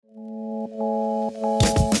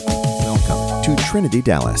Trinity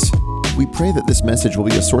Dallas. We pray that this message will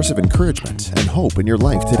be a source of encouragement and hope in your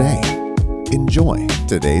life today. Enjoy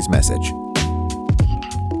today's message.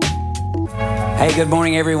 Hey, good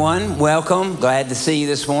morning, everyone. Welcome. Glad to see you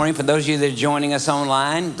this morning. For those of you that are joining us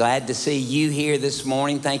online, glad to see you here this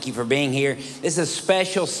morning. Thank you for being here. This is a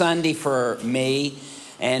special Sunday for me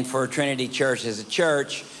and for Trinity Church as a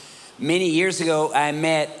church. Many years ago, I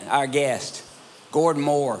met our guest, Gordon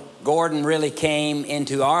Moore. Gordon really came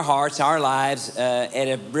into our hearts, our lives, at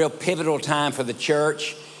a real pivotal time for the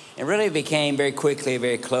church, and really became very quickly a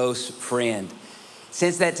very close friend.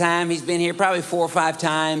 Since that time, he's been here probably 4 or 5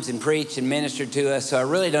 times and preached and ministered to us, so I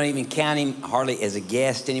really don't even count him hardly as a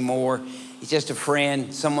guest anymore. He's just a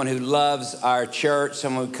friend, someone who loves our church,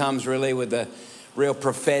 someone who comes really with a real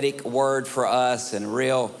prophetic word for us and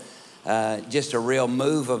just a real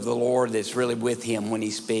move of the Lord that's really with him when he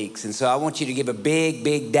speaks. And so I want you to give a big,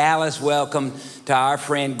 big Dallas welcome to our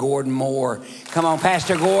friend Gordon Moore. Come on,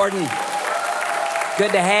 Pastor Gordon.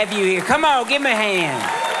 Good to have you here. Come on, give me a hand.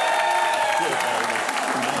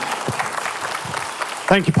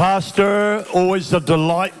 Thank you, Pastor. Always a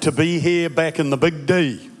delight to be here back in the Big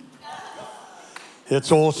D.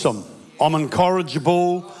 It's awesome. I'm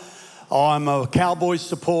incorrigible. I'm a Cowboys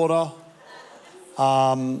supporter.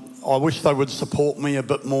 I wish they would support me a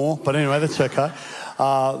bit more, but anyway, that's okay.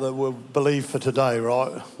 We'll believe for today,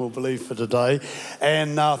 right? We'll believe for today.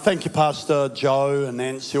 And thank you, Pastor Joe and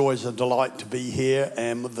Nancy. Always a delight to be here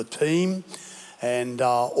and with the team. And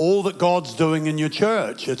all that God's doing in your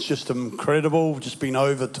church. It's just incredible. Just been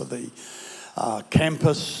over to the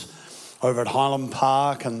campus over at Highland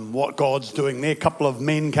Park and what God's doing there. A couple of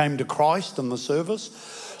men came to Christ in the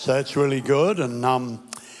service, so that's really good. And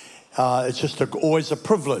it's just always a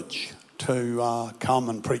privilege to come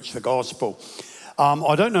and preach the gospel.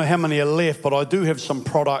 I don't know how many are left, but I do have some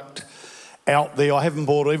product out there. I haven't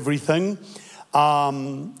bought everything.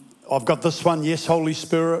 I've got this one, Yes, Holy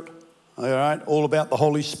Spirit. All right, all about the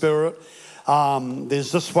Holy Spirit.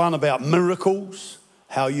 There's this one about miracles,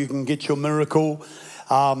 how you can get your miracle.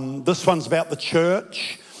 This one's about the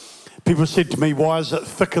church. People said to me, why is it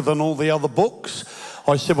thicker than all the other books?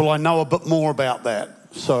 I said, well, I know a bit more about that.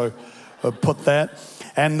 So I put that.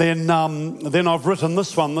 And then I've written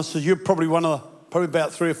this one. This is, you're probably probably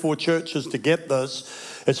about 3 or 4 churches to get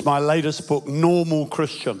this. It's my latest book, Normal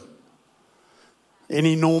Christian.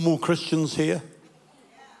 Any normal Christians here?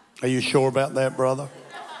 Are you sure about that, brother?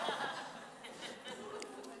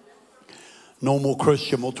 Normal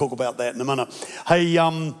Christian, we'll talk about that in a minute. Hey,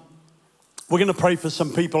 we're going to pray for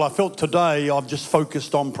some people. I felt today I've just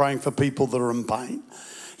focused on praying for people that are in pain.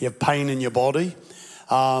 You have pain in your body.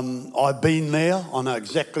 I've been there. I know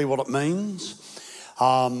exactly what it means.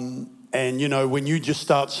 And, you know, when you just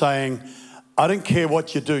start saying, I don't care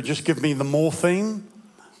what you do, just give me the morphine,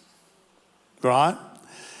 right?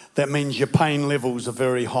 That means your pain levels are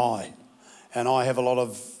very high. And I have a lot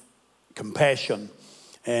of compassion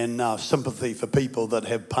and sympathy for people that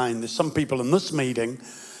have pain. There's some people in this meeting,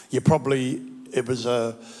 it was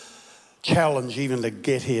a challenge even to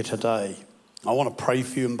get here today. I want to pray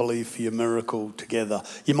for you and believe for your miracle together.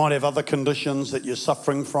 You might have other conditions that you're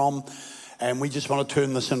suffering from, and we just want to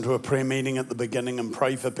turn this into a prayer meeting at the beginning and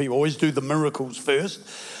pray for people. Always do the miracles first.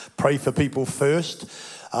 Pray for people first.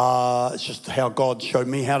 It's just how God showed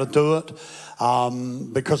me how to do it,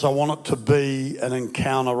 because I want it to be an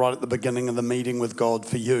encounter right at the beginning of the meeting with God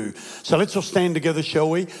for you. So let's all stand together, shall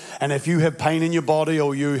we? And if you have pain in your body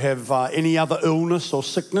or you have any other illness or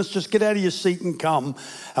sickness, just get out of your seat and come,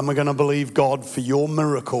 and we're going to believe God for your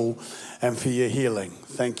miracle and for your healing.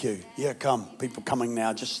 Thank you. Yeah, come. People coming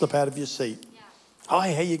now. Just slip out of your seat.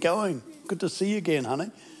 Hi, how you going? Good to see you again, honey.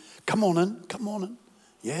 Come on in. Come on in.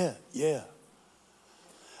 Yeah.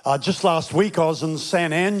 Just last week I was in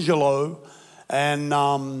San Angelo, and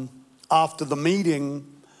after the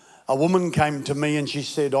meeting, a woman came to me and she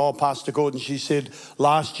said, Pastor Gordon, she said,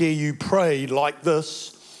 last year you prayed like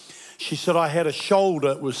this. She said, I had a shoulder,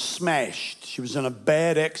 it was smashed. She was in a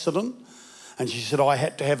bad accident, and she said, I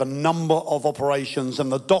had to have a number of operations,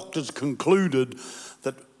 and the doctors concluded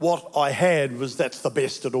that what I had that's the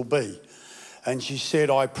best it'll be. And she said,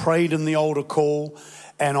 I prayed in the altar call,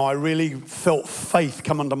 and I really felt faith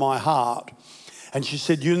come into my heart. And she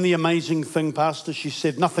said, you know the amazing thing, Pastor? She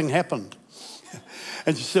said, nothing happened.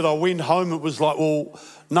 And she said, I went home, it was like, well,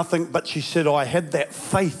 nothing. But she said, I had that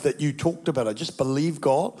faith that you talked about. I just believed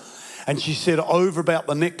God. And she said, over about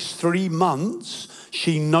the next 3 months,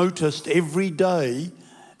 she noticed every day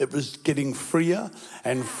it was getting freer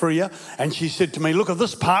and freer. And she said to me, look at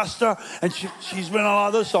this, Pastor. And she's been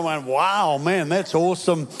like this. I went, wow, man, that's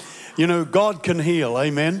awesome. You know, God can heal,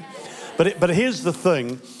 amen. But here's the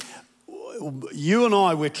thing. you and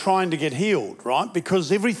I, we're trying to get healed, right?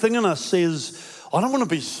 Because everything in us says, I don't want to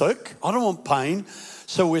be sick. I don't want pain.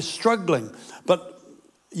 So we're struggling. But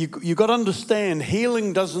you've got to understand,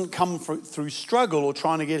 healing doesn't come through struggle or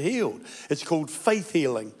trying to get healed. It's called faith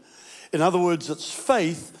healing. In other words, it's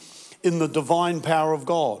faith in the divine power of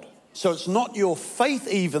God. So it's not your faith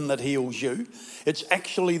even that heals you. It's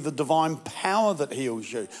actually the divine power that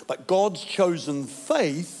heals you. But God's chosen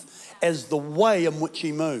faith as the way in which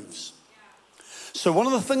he moves. So one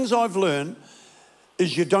of the things I've learned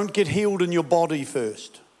is you don't get healed in your body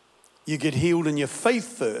first. You get healed in your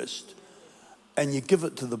faith first, and you give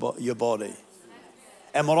it to your body.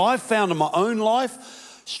 And what I've found in my own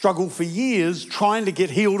life, struggled for years trying to get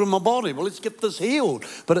healed in my body. Well, let's get this healed.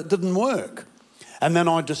 But it didn't work. And then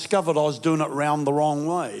I discovered I was doing it round the wrong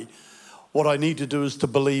way. What I need to do is to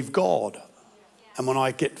believe God. And when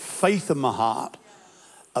I get faith in my heart,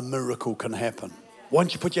 a miracle can happen. Why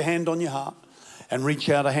don't you put your hand on your heart and reach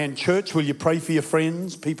out a hand? Church, will you pray for your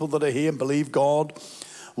friends, people that are here, and believe God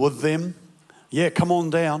with them? Yeah, come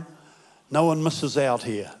on down. No one misses out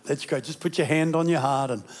here. That's great. Just put your hand on your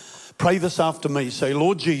heart and pray this after me. Say,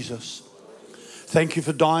 Lord Jesus, thank you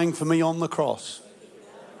for dying for me on the cross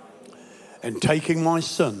and taking my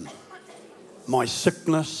sin, my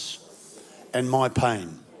sickness, and my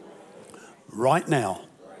pain. Right now,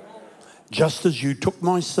 just as you took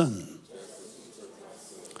my sin,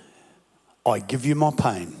 I give you my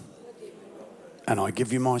pain and I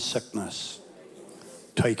give you my sickness.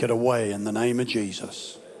 Take it away in the name of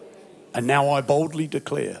Jesus. And now I boldly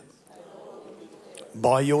declare,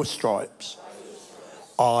 by your stripes,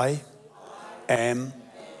 I am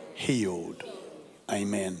healed.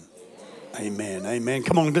 Amen. Amen. Amen.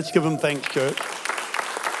 Come on, let's give him thanks, church.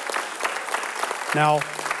 Now,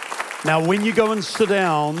 when you go and sit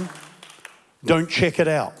down, don't check it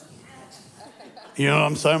out. You know what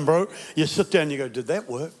I'm saying, bro? You sit down and you go, did that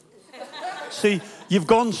work? See, you've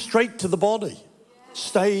gone straight to the body.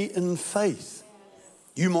 Stay in faith.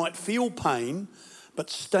 You might feel pain, but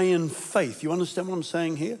stay in faith. You understand what I'm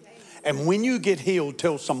saying here? And when you get healed,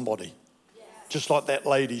 tell somebody. Just like that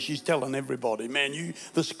lady, she's telling everybody, man,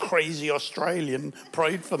 this crazy Australian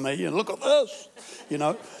prayed for me, and look at this, you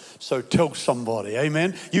know. So tell somebody,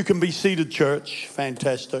 amen. You can be seated, church.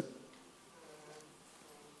 Fantastic.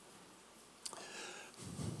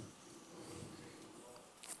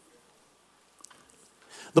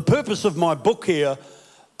 The purpose of my book here,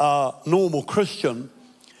 Normal Christian,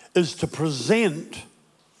 is to present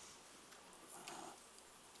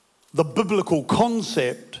the biblical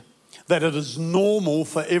concept that it is normal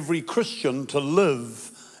for every Christian to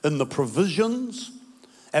live in the provisions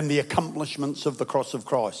and the accomplishments of the cross of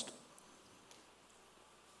Christ.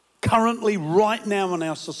 Currently, right now in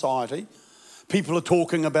our society, people are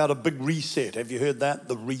talking about a big reset. Have you heard that?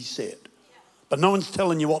 The reset. But no one's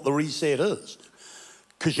telling you what the reset is.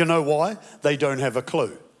 Because you know why? They don't have a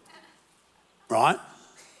clue. Right?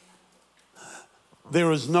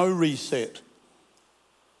 There is no reset.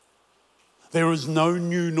 There is no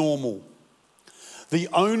new normal. The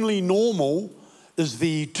only normal is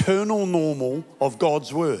the eternal normal of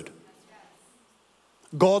God's word.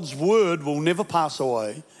 God's word will never pass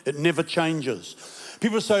away. It never changes.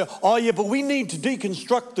 People say, oh yeah, but we need to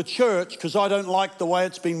deconstruct the church because I don't like the way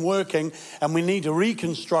it's been working and we need to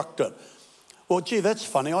reconstruct it. Well, gee, that's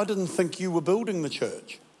funny. I didn't think you were building the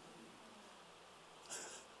church.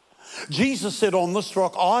 Jesus said, on this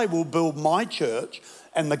rock, I will build my church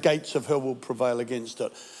and the gates of hell will prevail against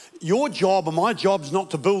it. Your job and my job is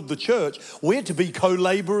not to build the church. We're to be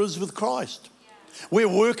co-laborers with Christ. We're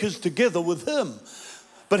workers together with him.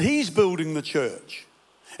 But he's building the church.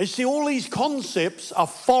 And see, all these concepts are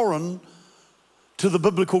foreign to the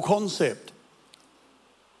biblical concept.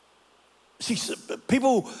 See,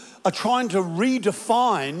 people are trying to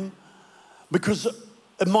redefine because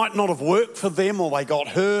it might not have worked for them, or they got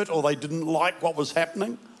hurt, or they didn't like what was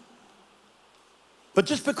happening. But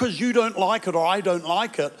just because you don't like it or I don't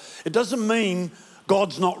like it, it doesn't mean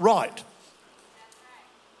God's not right.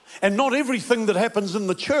 And not everything that happens in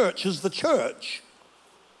the church is the church.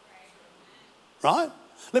 Right?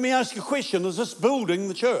 Let me ask you a question. Is this building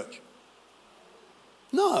the church?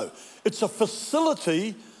 No. It's a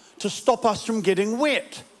facility to stop us from getting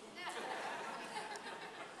wet.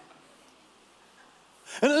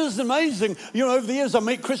 And it is amazing, you know, over the years I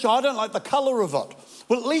meet Christians, I don't like the colour of it.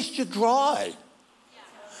 Well, at least you're dry.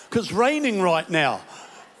 Because it's raining right now.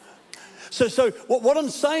 So what I'm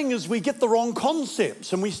saying is we get the wrong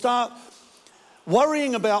concepts and we start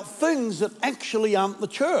worrying about things that actually aren't the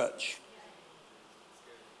church.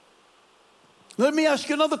 Let me ask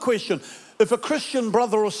you another question. If a Christian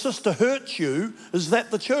brother or sister hurts you, is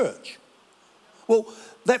that the church? Well,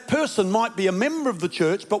 that person might be a member of the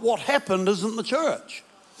church, but what happened isn't the church.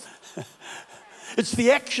 It's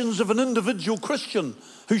the actions of an individual Christian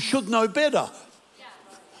who should know better.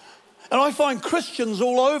 And I find Christians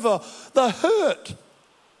all over, they're hurt.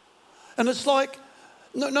 And it's like,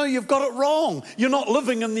 no, you've got it wrong. You're not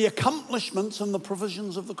living in the accomplishments and the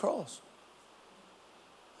provisions of the cross.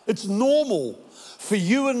 It's normal for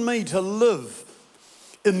you and me to live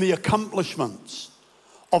in the accomplishments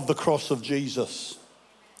of the cross of Jesus.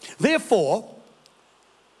 Therefore,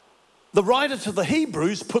 the writer to the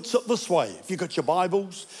Hebrews puts it this way. If you've got your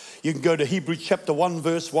Bibles, you can go to Hebrews chapter 1,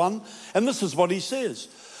 verse 1. And this is what he says.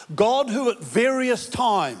 God, who at various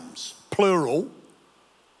times, plural,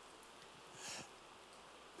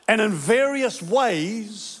 and in various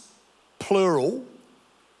ways, plural,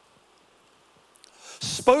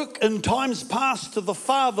 spoke in times past to the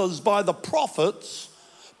fathers by the prophets,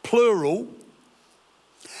 plural,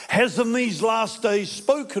 has in these last days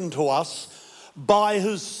spoken to us by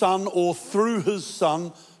his Son or through his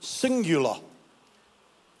Son, singular.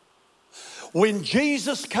 When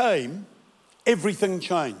Jesus came, everything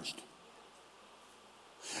changed.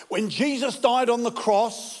 When Jesus died on the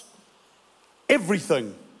cross,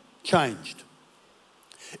 everything changed.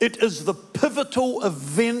 It is the pivotal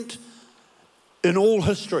event in all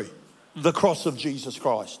history, the cross of Jesus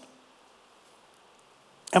Christ.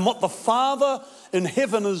 And what the Father in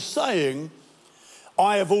heaven is saying,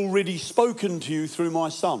 I have already spoken to you through my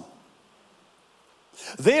Son.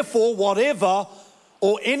 Therefore, whatever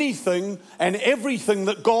or anything and everything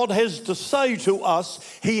that God has to say to us,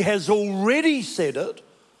 he has already said it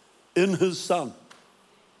in his Son.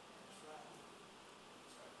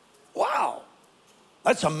 Wow.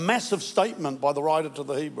 That's a massive statement by the writer to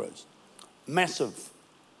the Hebrews. Massive.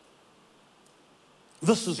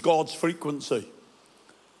 This is God's frequency.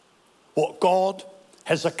 What God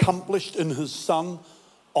has accomplished in his Son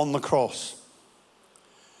on the cross.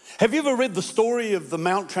 Have you ever read the story of the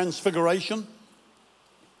Mount Transfiguration?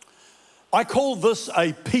 I call this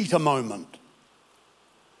a Peter moment.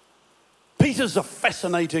 Peter's a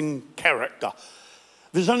fascinating character.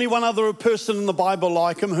 There's only one other person in the Bible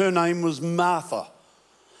like him. Her name was Martha.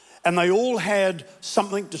 And they all had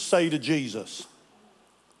something to say to Jesus.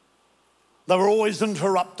 They were always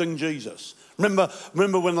interrupting Jesus.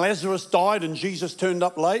 Remember when Lazarus died and Jesus turned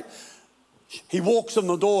up late? He walks in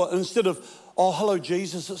the door, and instead of, oh, hello,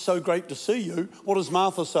 Jesus, it's so great to see you. What does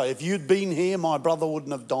Martha say? If you'd been here, my brother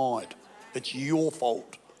wouldn't have died. It's your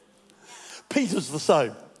fault. Peter's the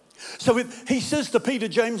same. So he says to Peter,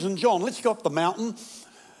 James, and John, let's go up the mountain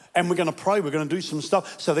and we're going to pray. We're going to do some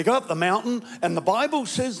stuff. So they go up the mountain, and the Bible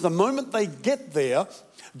says the moment they get there,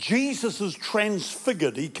 Jesus is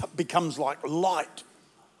transfigured. He becomes like light.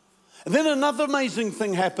 And then another amazing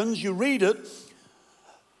thing happens. You read it.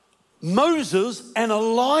 Moses and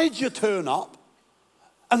Elijah turn up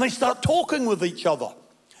and they start talking with each other.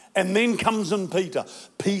 And then comes in Peter.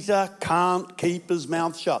 Peter can't keep his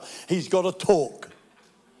mouth shut. He's got to talk.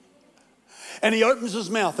 And he opens his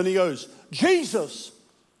mouth and he goes, Jesus,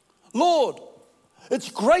 Lord, it's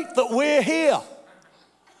great that we're here.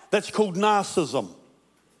 That's called narcissism.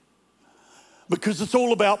 Because it's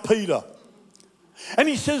all about Peter. And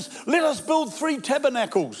he says, let us build 3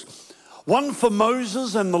 tabernacles. One for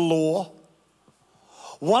Moses and the law,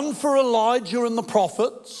 one for Elijah and the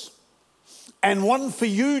prophets, and one for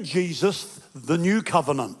you, Jesus, the new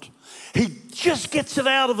covenant. He just gets it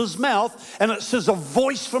out of his mouth, and it says a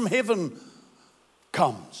voice from heaven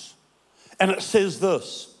comes. And it says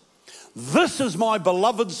this, this is my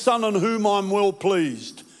beloved Son in whom I'm well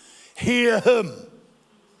pleased. Hear him.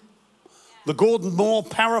 The Gordon Moore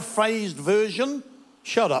paraphrased version.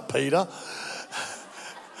 Shut up, Peter.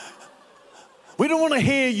 We don't want to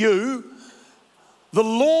hear you. The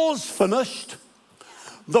law's finished.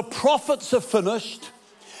 The prophets are finished.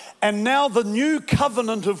 And now the new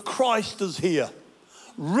covenant of Christ is here,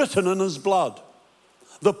 written in his blood.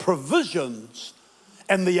 The provisions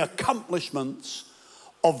and the accomplishments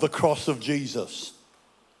of the cross of Jesus.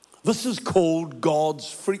 This is called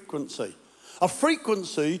God's frequency. A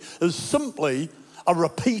frequency is simply a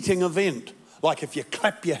repeating event. Like if you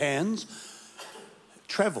clap your hands, it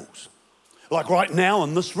travels. Like right now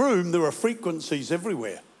in this room, there are frequencies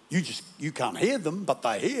everywhere. You can't hear them, but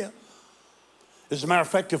they're here. As a matter of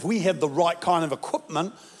fact, if we had the right kind of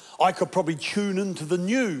equipment, I could probably tune into the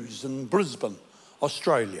news in Brisbane,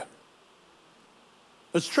 Australia.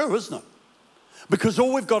 It's true, isn't it? Because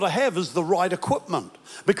all we've got to have is the right equipment.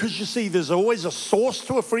 Because you see, there's always a source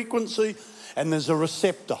to a frequency and there's a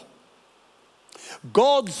receptor.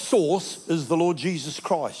 God's source is the Lord Jesus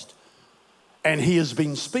Christ. And he has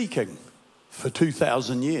been speaking for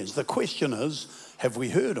 2,000 years. The question is, have we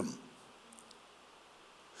heard him?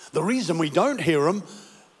 The reason we don't hear him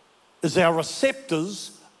is our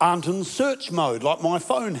receptors aren't in search mode, like my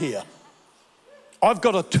phone here. I've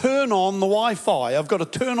got to turn on the Wi-Fi. I've got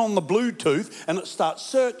to turn on the Bluetooth and it starts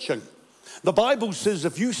searching. The Bible says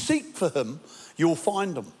if you seek for him, you'll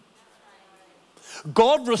find him.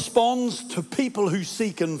 God responds to people who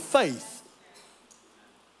seek in faith.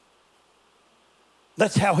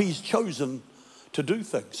 That's how he's chosen to do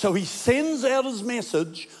things. So he sends out his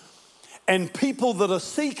message, and people that are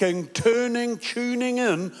seeking, turning, tuning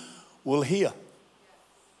in, will hear.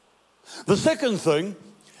 The second thing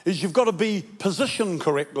is you've got to be positioned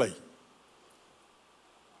correctly.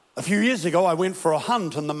 A few years ago, I went for a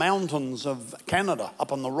hunt in the mountains of Canada,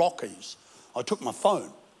 up in the Rockies. I took my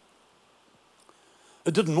phone.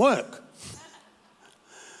 It didn't work.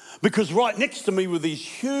 Because right next to me were these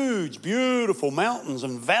huge, beautiful mountains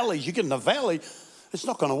and valleys. You get in a valley, it's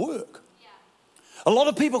not going to work. Yeah. A lot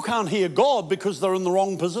of people can't hear God because they're in the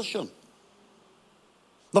wrong position.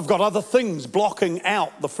 They've got other things blocking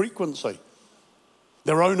out the frequency.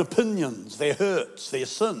 Their own opinions, their hurts, their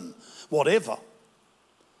sin, whatever.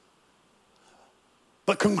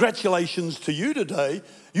 But congratulations to you today.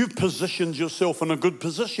 You've positioned yourself in a good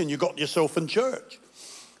position. You got yourself in church.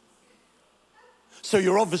 So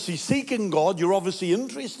you're obviously seeking God, you're obviously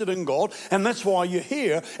interested in God, and that's why you're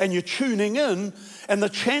here and you're tuning in, and the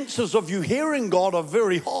chances of you hearing God are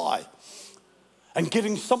very high and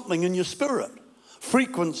getting something in your spirit,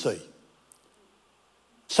 frequency.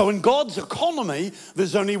 So in God's economy,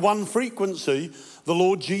 there's only one frequency, the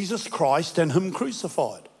Lord Jesus Christ and him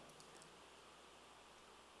crucified.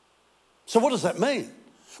 So what does that mean?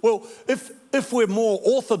 Well, if we're more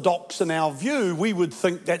orthodox in our view, we would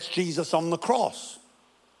think that's Jesus on the cross.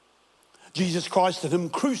 Jesus Christ and him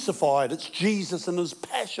crucified. It's Jesus and his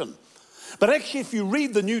passion. But actually, if you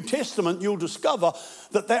read the New Testament, you'll discover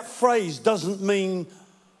that that phrase doesn't mean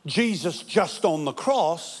Jesus just on the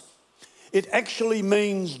cross. It actually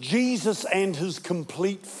means Jesus and his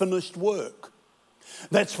complete finished work.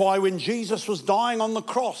 That's why when Jesus was dying on the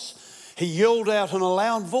cross, he yelled out in a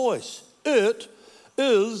loud voice, "It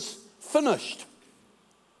is finished."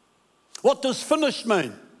 What does finished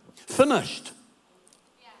mean? Finished.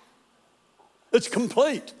 Yeah. It's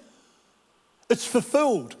complete. It's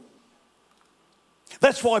fulfilled.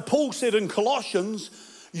 That's why Paul said in Colossians,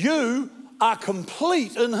 you are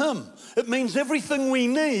complete in him. It means everything we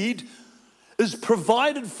need is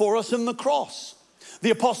provided for us in the cross.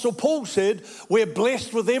 The Apostle Paul said, we're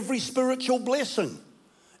blessed with every spiritual blessing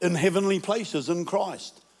in heavenly places in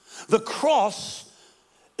Christ. The cross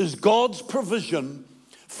is God's provision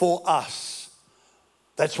for us.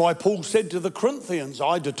 That's why Paul said to the Corinthians,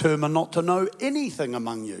 I determine not to know anything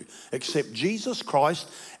among you except Jesus Christ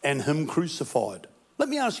and him crucified. Let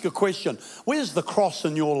me ask you a question. Where's the cross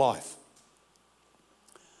in your life?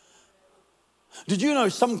 Did you know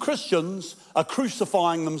some Christians are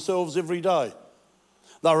crucifying themselves every day?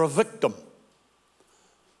 They're a victim.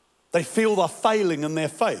 They feel they're failing in their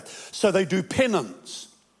faith. So they do penance.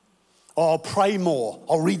 I'll pray more.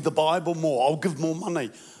 I'll read the Bible more. I'll give more money.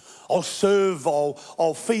 I'll serve.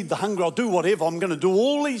 I'll feed the hungry. I'll do whatever. I'm going to do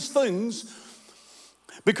all these things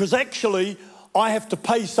because actually I have to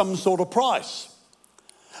pay some sort of price.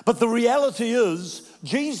 But the reality is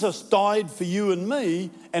Jesus died for you and me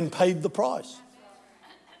and paid the price.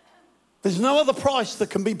 There's no other price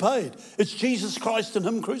that can be paid. It's Jesus Christ and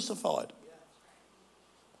him crucified.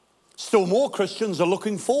 Still more Christians are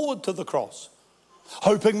looking forward to the cross,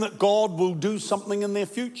 hoping that God will do something in their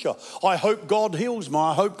future. I hope God heals me.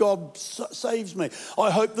 I hope God saves me.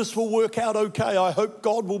 I hope this will work out okay. I hope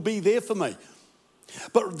God will be there for me.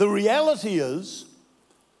 But the reality is,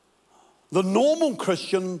 the normal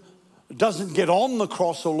Christian doesn't get on the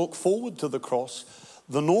cross or look forward to the cross.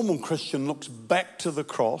 The normal Christian looks back to the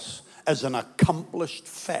cross as an accomplished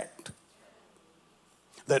fact.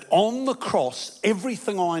 That on the cross,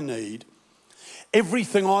 everything I need,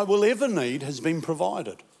 everything I will ever need has been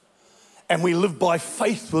provided. And we live by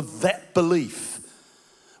faith with that belief.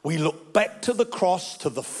 We look back to the cross, to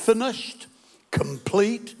the finished,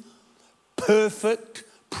 complete, perfect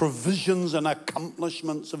provisions and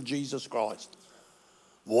accomplishments of Jesus Christ.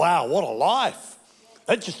 Wow, what a life.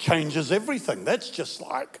 That just changes everything. That's just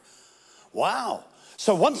like, wow.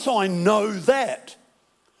 So once I know that,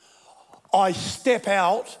 I step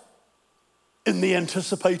out in the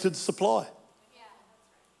anticipated supply.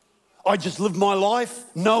 I just live my life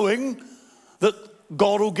knowing that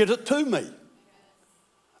God will get it to me.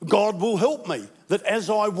 God will help me. That as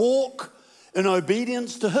I walk in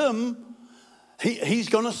obedience to him, he's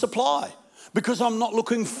going to supply. Because I'm not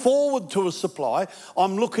looking forward to a supply,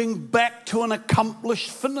 I'm looking back to an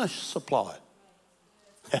accomplished, finished supply.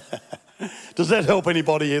 Does that help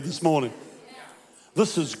anybody here this morning?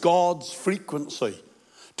 This is God's frequency,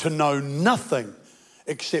 to know nothing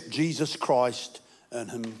except Jesus Christ and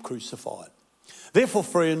Him crucified. Therefore,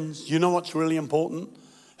 friends, you know what's really important?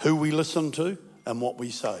 Who we listen to and what we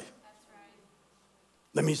say. That's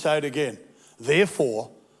right. Let me say it again.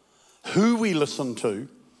 Therefore, who we listen to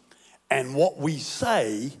and what we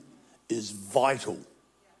say is vital.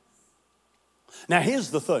 Now, here's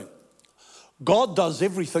the thing. God does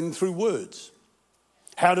everything through words.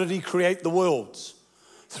 How did He create the worlds?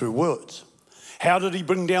 Through words. How did He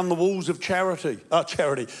bring down the walls of Jericho?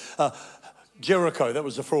 That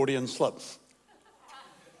was a Freudian slip.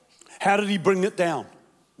 How did He bring it down?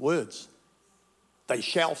 Words. They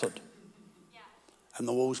shouted. And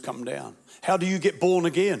the walls come down. How do you get born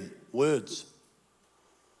again? Words.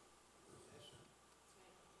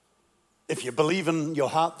 If you believe in your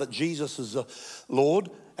heart that Jesus is the Lord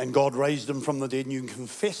and God raised Him from the dead, and you can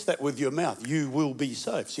confess that with your mouth, you will be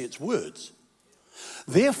saved. See, it's words.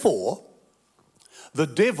 Therefore, the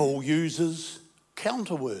devil uses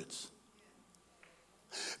counter words.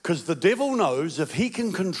 Because the devil knows if he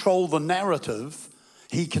can control the narrative,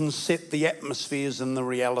 he can set the atmospheres and the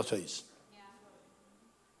realities.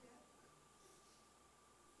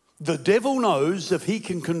 The devil knows if he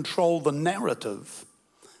can control the narrative,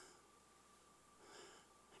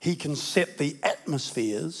 he can set the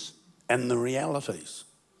atmospheres and the realities.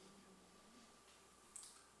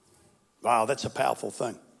 Wow, that's a powerful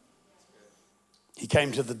thing. He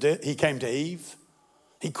came to Eve.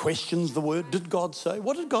 He questions the word. Did God say?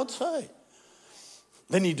 What did God say?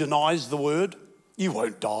 Then he denies the word. You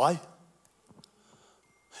won't die.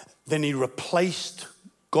 Then he replaced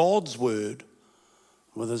God's word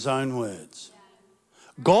with his own words.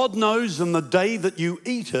 God knows in the day that you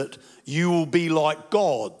eat it, you will be like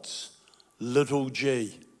gods, little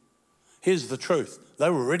g. Here's the truth. They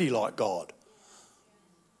were already like God,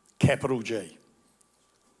 capital G.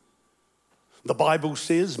 The Bible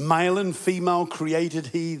says, male and female created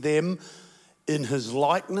He them in His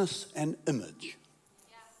likeness and image.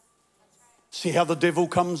 See how the devil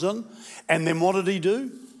comes in? And then what did he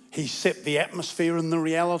do? He set the atmosphere and the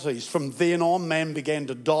realities. From then on, man began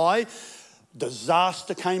to die.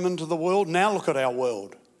 Disaster came into the world. Now look at our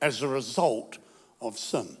world as a result of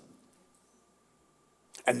sin.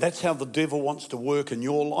 And that's how the devil wants to work in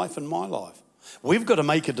your life and my life. We've got to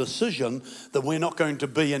make a decision that we're not going to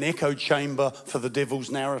be an echo chamber for the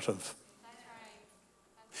devil's narrative.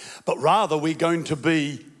 But rather we're going to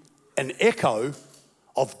be an echo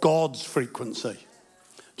of God's frequency.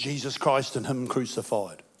 Jesus Christ and Him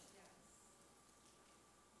crucified.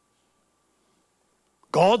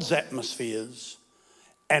 God's atmospheres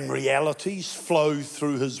and realities flow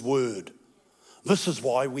through His Word. This is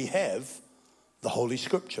why we have the Holy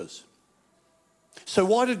Scriptures. So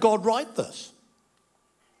why did God write this?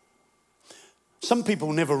 Some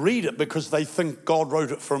people never read it because they think God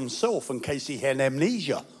wrote it for Himself in case He had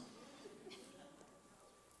amnesia.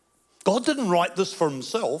 God didn't write this for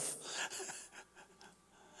Himself.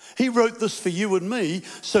 He wrote this for you and me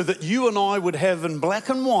so that you and I would have in black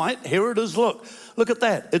and white, here it is, look at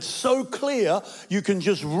that. It's so clear, you can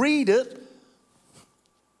just read it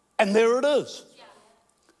and there it is.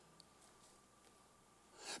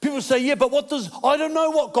 People say, yeah, but I don't know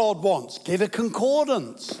what God wants. Get a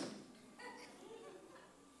concordance.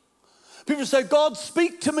 People say, God,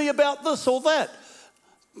 speak to me about this or that.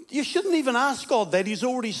 You shouldn't even ask God that. He's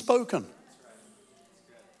already spoken.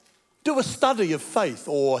 Do a study of faith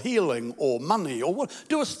or healing or money or what.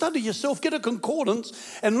 Do a study yourself, get a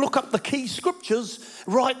concordance and look up the key scriptures,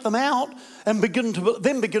 write them out and begin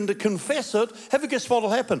to confess it. Have a guess what will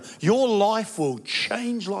happen? Your life will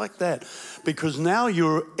change like that because now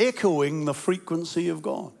you're echoing the frequency of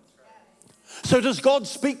God. So does God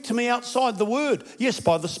speak to me outside the Word? Yes,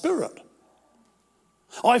 by the Spirit.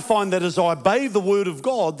 I find that as I obey the Word of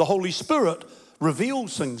God, the Holy Spirit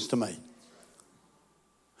reveals things to me.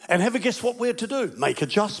 And have a guess what we're to do? Make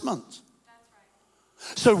adjustments.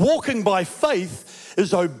 So walking by faith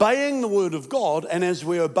is obeying the Word of God, and as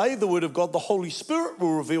we obey the Word of God, the Holy Spirit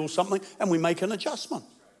will reveal something and we make an adjustment.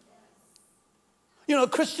 You know,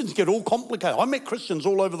 Christians get all complicated. I met Christians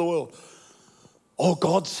all over the world. Oh,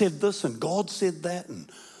 God said this and God said that and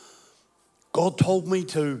God told me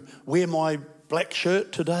to wear my black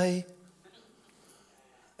shirt today.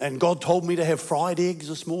 And God told me to have fried eggs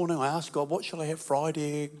this morning. I asked God, what shall I have, fried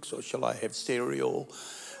eggs or shall I have cereal?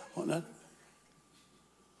 What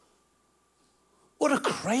a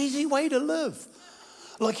crazy way to live.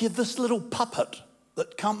 Like you're this little puppet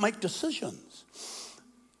that can't make decisions.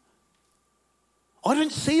 I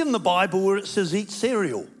don't see in the Bible where it says eat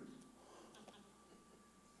cereal.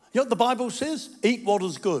 You know what the Bible says? Eat what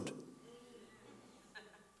is good.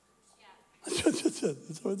 That's what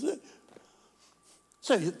it says.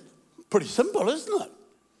 So, pretty simple, isn't it?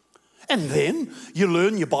 And then you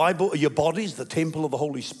learn your body's the temple of the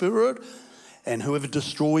Holy Spirit, and whoever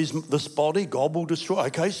destroys this body, God will destroy.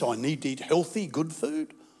 Okay, so I need to eat healthy, good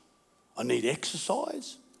food. I need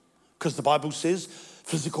exercise, because the Bible says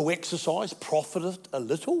physical exercise profiteth a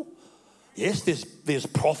little. Yes, there's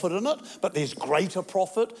profit in it, but there's greater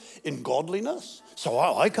profit in godliness. So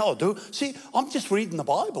I'll do. See, I'm just reading the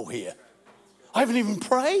Bible here. I haven't even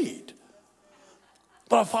prayed.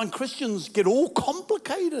 But I find Christians get all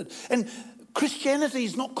complicated. And Christianity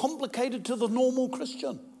is not complicated to the normal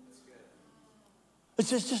Christian. It's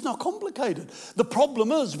just not complicated. The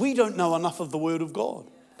problem is we don't know enough of the Word of God.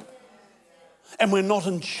 And we're not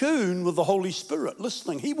in tune with the Holy Spirit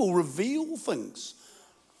listening. He will reveal things.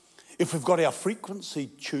 If we've got our frequency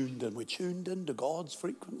tuned in, we're tuned into God's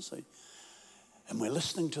frequency. And we're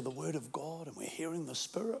listening to the Word of God and we're hearing the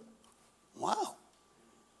Spirit. Wow.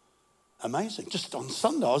 Amazing. Just on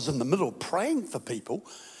Sunday, I was in the middle of praying for people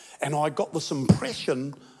and I got this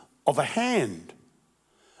impression of a hand.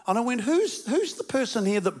 And I went, who's the person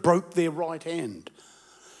here that broke their right hand?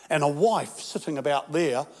 And a wife sitting about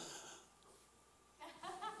there.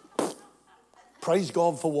 Praise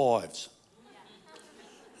God for wives.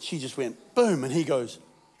 She just went, boom, and he goes.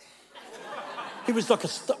 He was like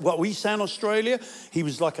what we say in Australia, he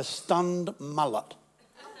was like a stunned mullet.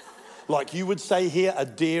 Like you would say here, a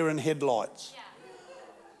deer in headlights.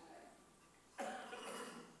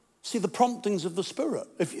 See, the promptings of the Spirit.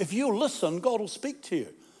 If you'll listen, God will speak to you.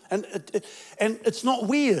 And it's not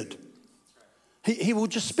weird. He will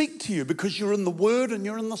just speak to you because you're in the Word and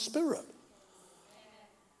you're in the Spirit.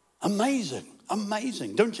 Amazing,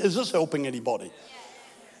 amazing. Is this helping anybody?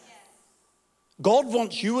 God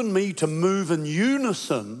wants you and me to move in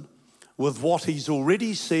unison with what He's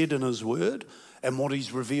already said in His Word and what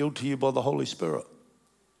He's revealed to you by the Holy Spirit.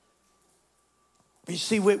 You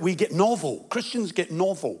see, we get novel. Christians get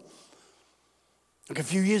novel. Like a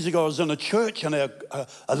few years ago, I was in a church and a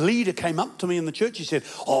leader came up to me in the church. He said,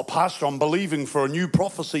 "Oh, Pastor, I'm believing for a new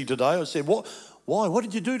prophecy today." I said, "What? Why? What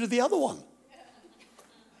did you do to the other one?"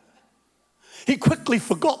 He quickly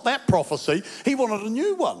forgot that prophecy. He wanted a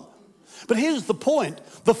new one. But here's the point.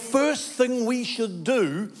 The first thing we should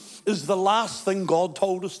do is the last thing God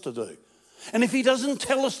told us to do. And if He doesn't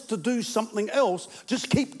tell us to do something else, just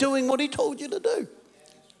keep doing what He told you to do.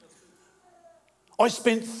 I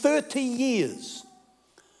spent 30 years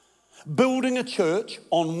building a church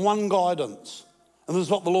on one guidance. And this is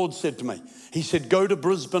what the Lord said to me. He said, "Go to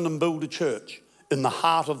Brisbane and build a church in the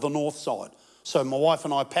heart of the north side." So my wife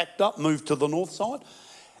and I packed up, moved to the north side.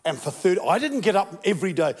 And I didn't get up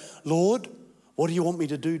every day, "Lord, what do you want me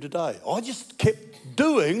to do today?" I just kept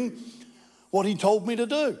doing what He told me to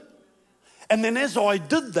do. And then as I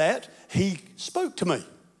did that, He spoke to me.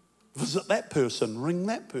 Visit that person, ring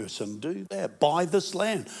that person, do that, buy this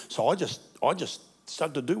land. So I just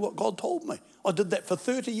started to do what God told me. I did that for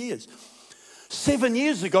 30 years. 7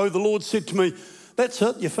 years ago, the Lord said to me, "That's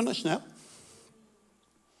it, you're finished now."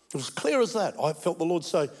 It was clear as that. I felt the Lord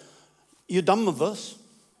say, "You're done with this.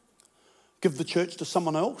 Give the church to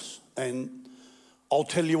someone else and I'll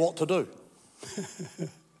tell you what to do."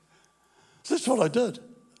 So that's what I did.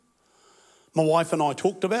 My wife and I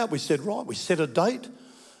talked about, we said, right, we set a date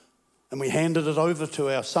and we handed it over to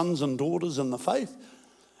our sons and daughters in the faith.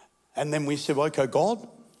 And then we said, "Okay, God,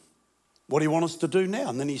 what do you want us to do now?"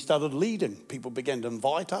 And then He started leading. People began to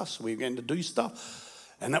invite us. We began to do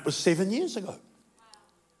stuff. And that was 7 years ago.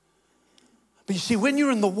 But you see, when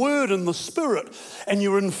you're in the Word and the Spirit and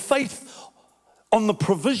you're in faith on the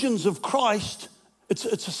provisions of Christ, it's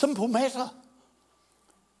a simple matter.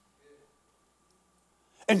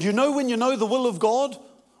 And you know when you know the will of God?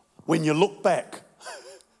 When you look back.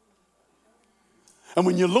 And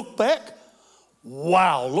when you look back,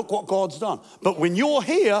 wow, look what God's done. But when you're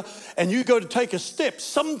here and you go to take a step,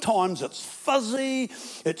 sometimes it's fuzzy,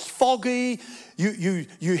 it's foggy,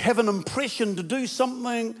 you have an impression to do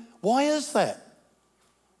something. Why is that?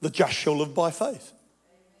 The just shall live by faith.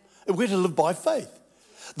 We're to live by faith.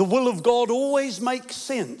 The will of God always makes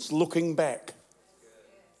sense looking back.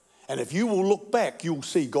 And if you will look back, you'll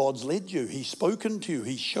see God's led you. He's spoken to you.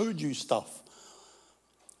 He showed you stuff.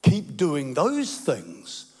 Keep doing those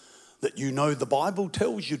things that you know the Bible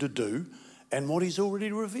tells you to do and what He's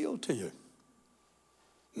already revealed to you.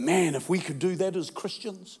 Man, if we could do that as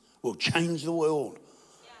Christians, we'll change the world.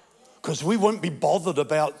 Because we won't be bothered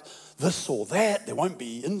about this or that. There won't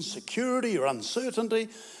be insecurity or uncertainty.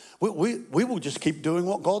 We will just keep doing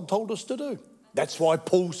what God told us to do. That's why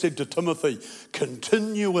Paul said to Timothy,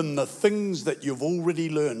 continue in the things that you've already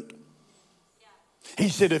learned. He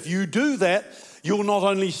said, if you do that, you'll not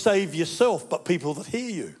only save yourself, but people that hear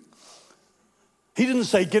you. He didn't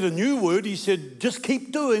say get a new word. He said, just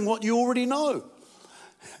keep doing what you already know.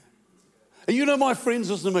 And you know, my friends,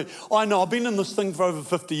 listen to me. I know, I've been in this thing for over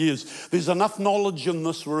 50 years. There's enough knowledge in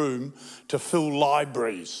this room to fill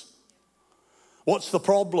libraries. What's the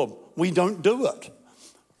problem? We don't do it.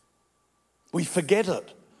 We forget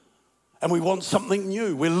it. And we want something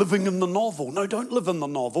new. We're living in the novel. No, don't live in the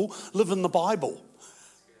novel. Live in the Bible.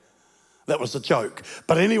 That was a joke.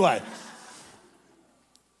 But anyway,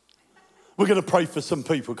 we're going to pray for some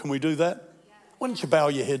people. Can we do that? Why don't you bow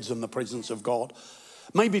your heads in the presence of God?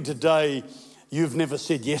 Maybe today you've never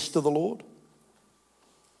said yes to the Lord.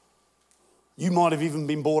 You might have even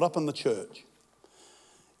been brought up in the church.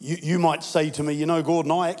 You might say to me, you know,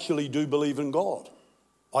 Gordon, I actually do believe in God.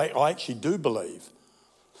 I actually do believe.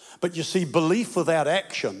 But you see, belief without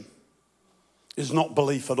action is not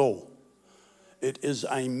belief at all. It is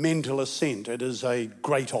a mental assent. It is a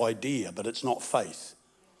great idea, but it's not faith.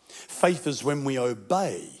 Faith is when we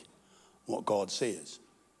obey what God says.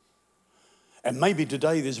 And maybe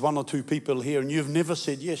today there's one or two people here and you've never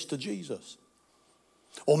said yes to Jesus.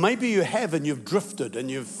 Or maybe you have and you've drifted and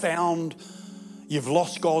you've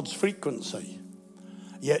lost God's frequency.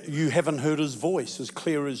 Yet you haven't heard his voice as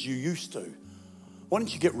clear as you used to. Why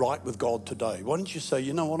don't you get right with God today? Why don't you say,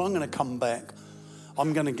 you know what, I'm going to come back.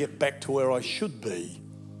 I'm going to get back to where I should be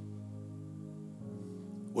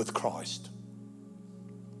with Christ.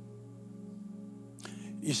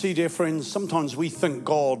 You see, dear friends, sometimes we think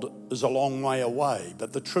God is a long way away,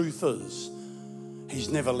 but the truth is, he's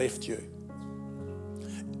never left you.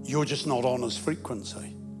 You're just not on his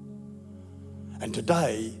frequency. And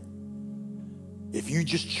today, if you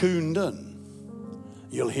just tuned in,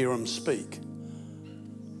 you'll hear him speak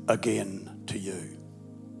again to you.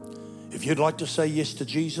 If you'd like to say yes to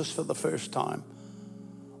Jesus for the first time,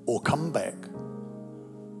 or come back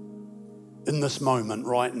in this moment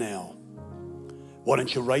right now, why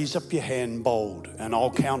don't you raise up your hand bold, and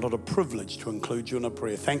I'll count it a privilege to include you in a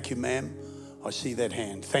prayer. Thank you, ma'am. I see that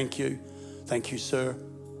hand. Thank you. Thank you, sir.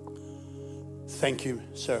 Thank you,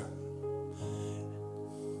 sir.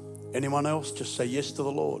 Anyone else? Just say yes to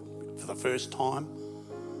the Lord for the first time.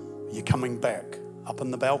 You're coming back. Up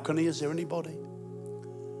in the balcony, is there anybody?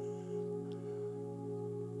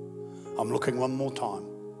 I'm looking one more time.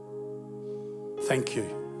 Thank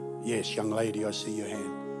you. Yes, young lady, I see your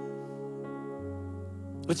hand.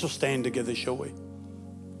 Let's all stand together, shall we?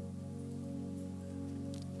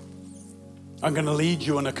 I'm going to lead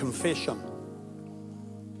you in a confession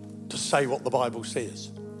to say what the Bible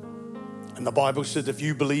says. And the Bible says if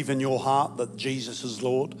you believe in your heart that Jesus is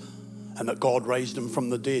Lord and that God raised him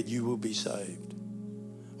from the dead, you will be saved.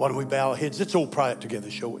 Why don't we bow our heads? Let's all pray it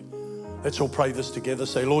together, shall we? Let's all pray this together.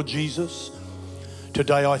 Say, Lord Jesus,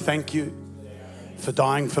 today I thank you for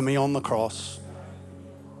dying for me on the cross.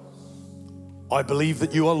 I believe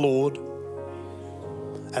that you are Lord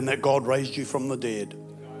and that God raised you from the dead.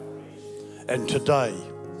 And today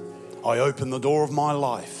I open the door of my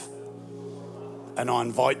life and I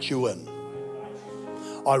invite you in.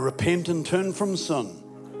 I repent and turn from sin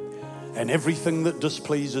and everything that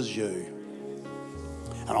displeases you.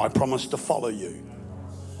 And I promise to follow you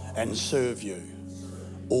and serve you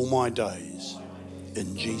all my days.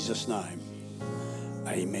 In Jesus' name,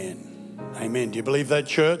 amen. Amen. Do you believe that,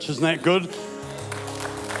 church? Isn't that good?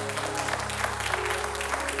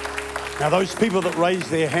 Now, those people that raise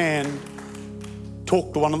their hand,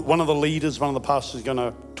 talk to one of the leaders, one of the pastors is going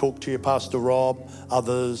to talk to you, Pastor Rob,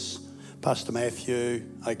 others, Pastor Matthew,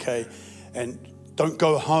 okay? And don't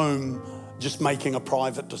go home just making a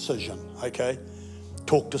private decision, okay?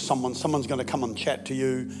 Talk to someone. Someone's going to come and chat to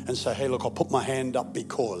you and say, hey, look, I'll put my hand up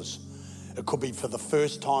because it could be for the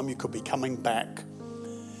first time, you could be coming back.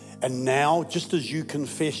 And now, just as you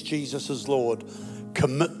confess Jesus as Lord,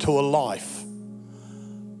 commit to a life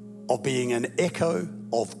of being an echo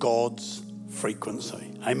of God's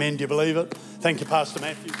frequency. Amen. Do you believe it? Thank you, Pastor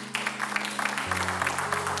Matthew.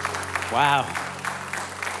 Wow.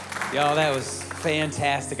 Y'all, that was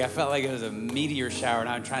fantastic. I felt like it was a meteor shower, and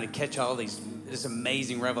I'm trying to catch all these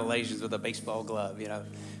amazing revelations with a baseball glove, you know.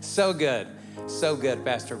 So good,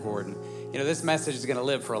 Pastor Gordon. You know, this message is going to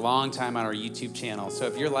live for a long time on our YouTube channel. So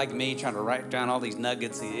if you're like me, trying to write down all these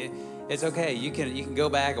nuggets, it's okay. You can go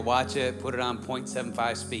back and watch it, put it on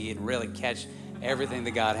 0.75 speed, and really catch everything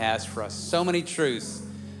that God has for us. So many truths,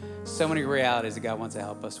 so many realities that God wants to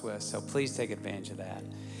help us with. So please take advantage of that.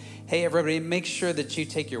 Hey, everybody, make sure that you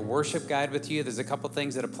take your worship guide with you. There's a couple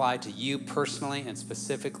things that apply to you personally and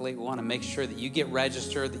specifically. We want to make sure that you get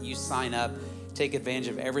registered, that you sign up, take advantage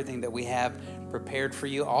of everything that we have prepared for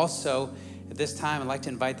you. Also, at this time, I'd like to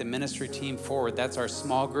invite the ministry team forward. That's our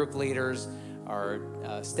small group leaders, our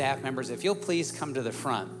staff members. If you'll please come to the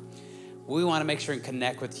front. We want to make sure and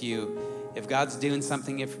connect with you. If God's doing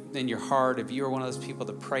something in your heart, if you are one of those people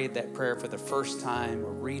that prayed that prayer for the first time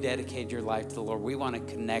or rededicated your life to the Lord, we want to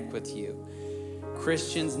connect with you.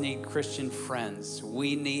 Christians need Christian friends.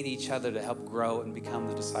 We need each other to help grow and become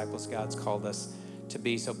the disciples God's called us to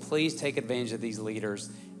be. So please take advantage of these leaders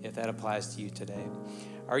if that applies to you today.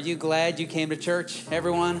 Are you glad you came to church,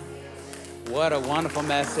 everyone? What a wonderful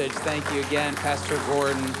message. Thank you again, Pastor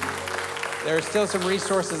Gordon. There are still some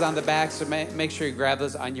resources on the back, so make sure you grab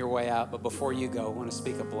those on your way out. But before you go, I want to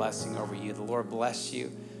speak a blessing over you. The Lord bless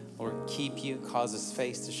you. Lord, keep you, cause His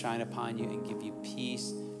face to shine upon you, and give you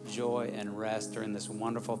peace, joy, and rest during this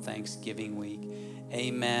wonderful Thanksgiving week.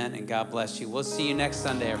 Amen, and God bless you. We'll see you next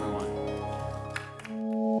Sunday, everyone.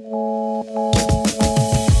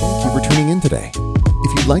 Thank you for tuning in today.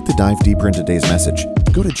 If you'd like to dive deeper into today's message,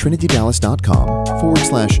 go to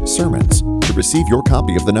trinitydallas.com/sermons to receive your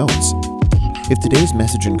copy of the notes. If today's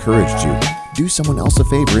message encouraged you, do someone else a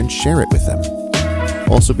favor and share it with them.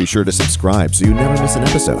 Also be sure to subscribe so you never miss an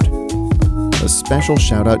episode. A special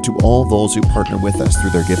shout out to all those who partner with us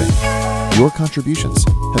through their giving. Your contributions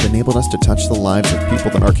have enabled us to touch the lives of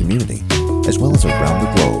people in our community, as well as around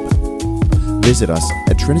the globe. Visit us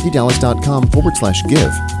at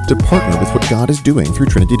trinitydallas.com/give to partner with what God is doing through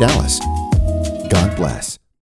Trinity Dallas. God bless.